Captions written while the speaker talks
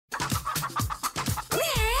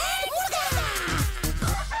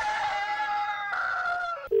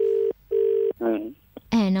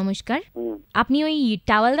নমস্কার। আপনি ওই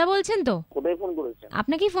টাওয়ালদা বলছেন তো? কোথায় ফোন করেছেন?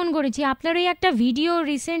 আপনাকেই ফোন করেছি। আপনার ওই একটা ভিডিও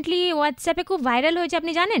রিসেন্টলি হোয়াটসঅ্যাপে খুব ভাইরাল হয়েছে,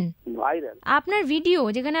 আপনি জানেন? ভাইরাল? আপনার ভিডিও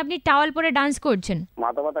যেখানে আপনি টাওয়াল পরে ডান্স করছেন।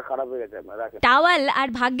 মাথা মাথা খারাপ হয়ে গেছে আপনার। রাখেন। টাওয়াল আর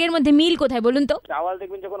ভাগ্যের মধ্যে মিল কোথায় বলুন তো? টাওয়াল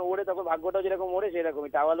দেখবেন যখন ওড়ে তখন ভাগ্যটাও যেরকম ওড়ে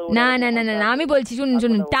সেরকমই টাওয়ালও। না না না না, আমি বলছি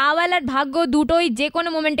শুনুন, টাওয়াল আর ভাগ্য দুটোই যে কোনো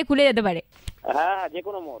মোমেন্টে খুলে যেতে পারে। হ্যাঁ, যে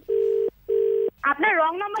কোনো মোড়। আপনার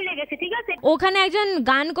রং নাম্বার লেগেছে, ঠিক আছে? ওখানে একজন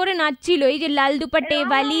গান করে নাচছিল, এই যে লাল দুপাট্টে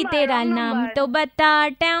वाली तेरा नाम तो बता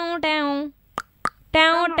टैं टैं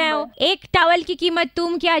टैं टैं एक टावल की कीमत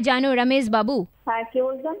तुम क्या जानो रमेश बाबू। হ্যাঁ, কে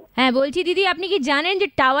বলছেন? হ্যাঁ বলছি দিদি, আপনি কি জানেন যে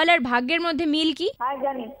টাওয়াল আর ভাগ্যের মধ্যে মিল কি? হ্যাঁ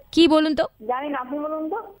জানি। কি বলুন তো? জানি না, আপনি বলুন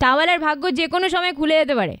তো। টাওয়াল আর ভাগ্য যে কোনো সময় খুলে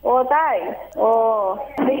যেতে পারে। ও তাই? ও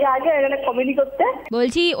ঠিক আছে, এখানে কমেডি করতে।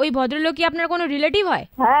 বলছি ওই ভদ্রলোক কি আপনার কোনো রিলেটিভ হয়?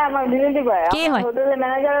 হ্যাঁ, আমার রিলেটিভ হয়। কে হয়? হোটেলের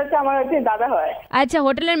ম্যানেজার হচ্ছে, আমার হচ্ছে দাদা হয়। আচ্ছা,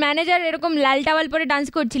 হোটেলের ম্যানেজার এরকম লাল টাওয়াল পরে ডান্স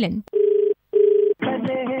করছিলেন।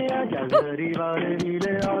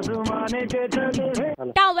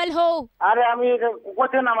 টাওয়াল হো। আরে আমি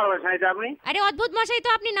কোথায় নাম্বার বলছেন এটা আপনি? আরে অদ্ভুত মশাই, তো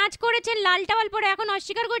আপনি নাচ করেছেন লাল টাওয়াল পরে, এখন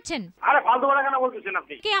অস্বীকার করছেন? আরে ফালতু কথা কেন বলতেছেন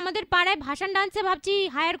আপনি? কে আমাদের পাড়ায় ভাষণ ডান্সে ভাবছি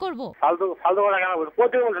হায়ার করব। ফালতু ফালতু কথা কেন বলছেন?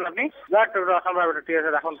 কোথায় বলছেন আপনি? ঠিক আছে,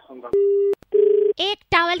 রাখুন ফোন। एक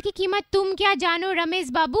टावल की कीमत तुम क्या जानो रमेश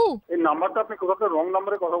बाबू। এই নাম্বারটা আপনি কোথাও রং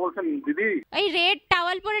নাম্বারে কথা বলছেন দিদি। এই রেড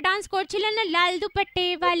টাওয়াল পরে ডান্স করছিলেন না, লাল দুপাট্টে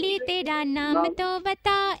वाली तेरा नाम तो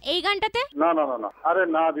बता, এই গানটাতে? না না না না, আরে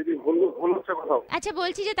না দিদি, ভুল হচ্ছে কোথাও। আচ্ছা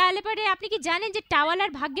বলছি যে তাহলে পরে আপনি কি জানেন যে টাওয়াল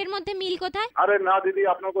আর ভাগ্যের মধ্যে মিল কোথায়? আরে না দিদি,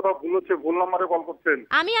 আপনার কোথাও ভুল হচ্ছে, ভুল নাম্বারে কল করছেন।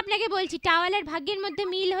 আমি আপনাকে বলছি টাওয়াল আর ভাগ্যের মধ্যে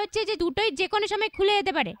মিল হচ্ছে যে দুটোই যে কোনো সময় খুলে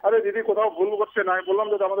যেতে পারে। আরে দিদি, কোথাও ভুল করছেন, আমি বললাম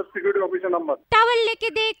যে আমাদের সিকিউরিটি অফিসের নাম্বার। टावल लेके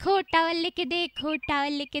देखो, टावल लेके देखो,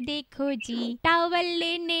 टावल लेके देखो जी, टावल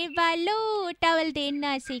लेने वालों टावल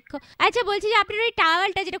देना सीखो। আচ্ছা বলছি যে আপনার ওই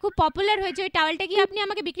টাওয়ালটা যেটা খুব পপুলার হয়েছে, ওই টাওয়ালটা কি আপনি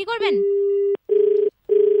আমাকে বিক্রি করবেন?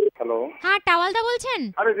 হ্যালো, হ্যাঁ টাওয়ালদা বলছেন?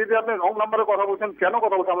 আরে দিদি, আপনি রং নাম্বারে কথা বলছেন, কেন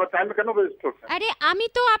কথা বলছেন? আমরা টাইম কেন ওয়েস্ট করছেন? আরে আমি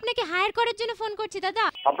তো আপনাকে হায়ার করার জন্য ফোন করছি দাদা।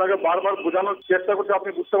 আপনাকে বারবার বোঝানোর চেষ্টা করছি,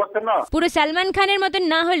 আপনি বুঝতে পারছেন না? পুরো সালমান খানের মতন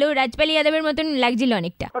না হলেও রাজপালি যাদবের মতন লাগছিল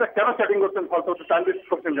অনেকটা। আরে কেন চ্যাটিং করছেন ফালতু? টাইম ওয়েস্ট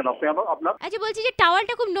করছেন কেন আপনি আপনার? আচ্ছা বলছি যে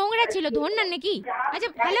টাওয়ালটা খুব নোংরা ছিল, ধরুন না নাকি? আচ্ছা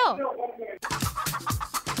হ্যালো।